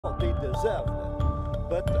deserve that.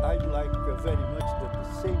 But I'd like very much that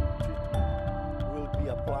the same treatment will be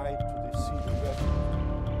applied to the Syrian refugees.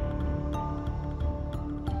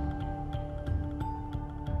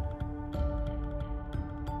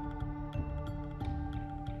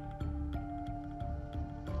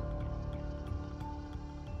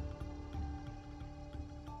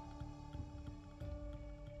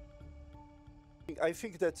 I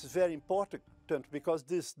think that's very important because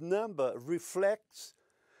this number reflects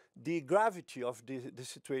the gravity of the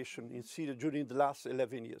situation in Syria during the last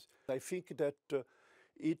 11 years. I think that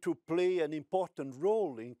it will play an important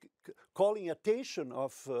role in calling attention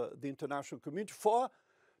of the international community for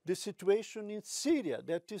the situation in Syria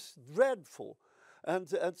that is dreadful, and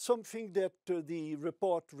something that the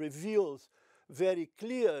report reveals very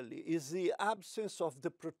clearly is the absence of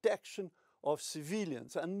the protection of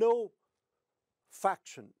civilians, and no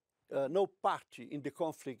faction, no party in the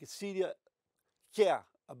conflict in Syria care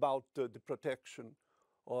about the protection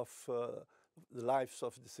of the lives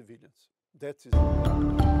of the civilians. That is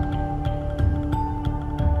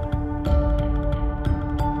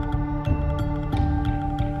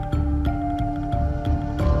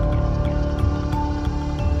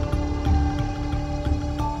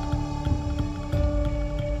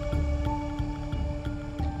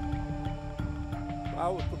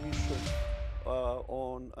our commission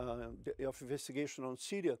on the investigation on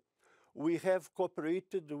Syria. We have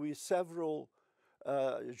cooperated with several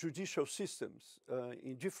judicial systems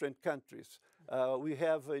in different countries. We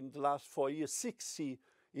have, in the last 4 years, 60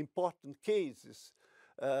 important cases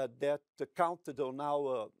that counted on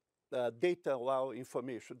our data, on our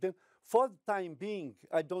information. Then, for the time being,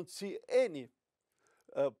 I don't see any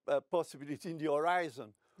possibility in the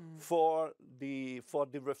horizon for the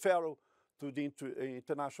referral to the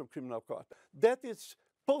International Criminal Court. That is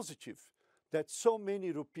positive, that so many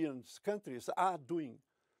European countries are doing,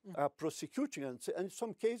 prosecuting and in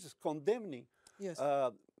some cases condemning Yes.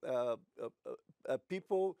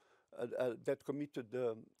 People that committed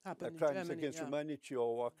Happened in crimes Germany, against yeah. humanity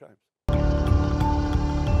or war crimes.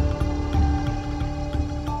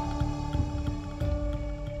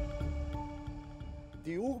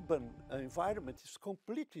 The urban environment is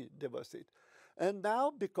completely devastated. And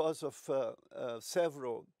now, because of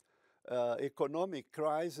several economic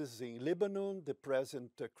crises in Lebanon, the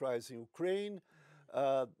present crisis in Ukraine,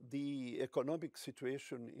 the economic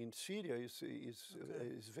situation in Syria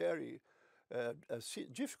is very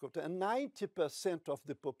difficult. And 90% of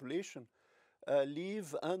the population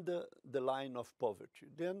live under the line of poverty.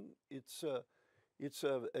 Then it's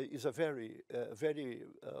a very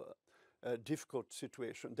difficult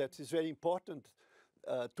situation. That is very important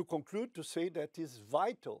to conclude, to say that it's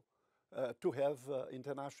vital to have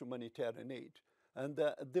international humanitarian aid. And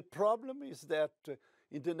the problem is that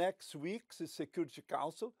in the next weeks, the Security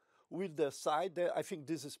Council will decide, that, I think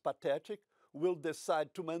this is pathetic, will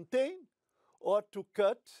decide to maintain or to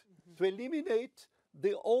cut, to eliminate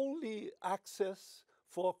the only access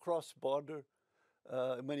for cross-border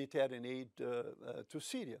humanitarian aid to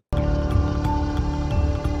Syria.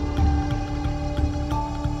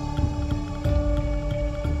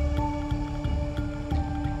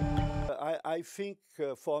 I think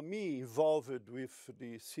for me, involved with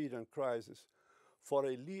the Syrian crisis for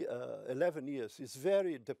 11 years, it's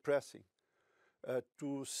very depressing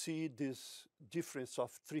to see this difference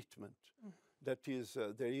of treatment. That is,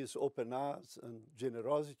 there is open arms and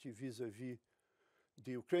generosity vis-à-vis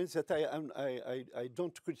the Ukrainians. That I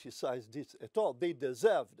don't criticize this at all. They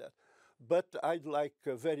deserve that. But I'd like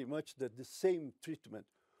very much that the same treatment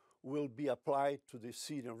will be applied to the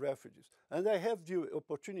Syrian refugees. And I have the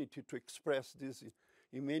opportunity to express this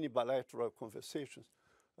in many bilateral conversations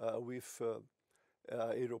with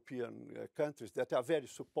European countries that are very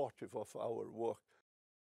supportive of our work.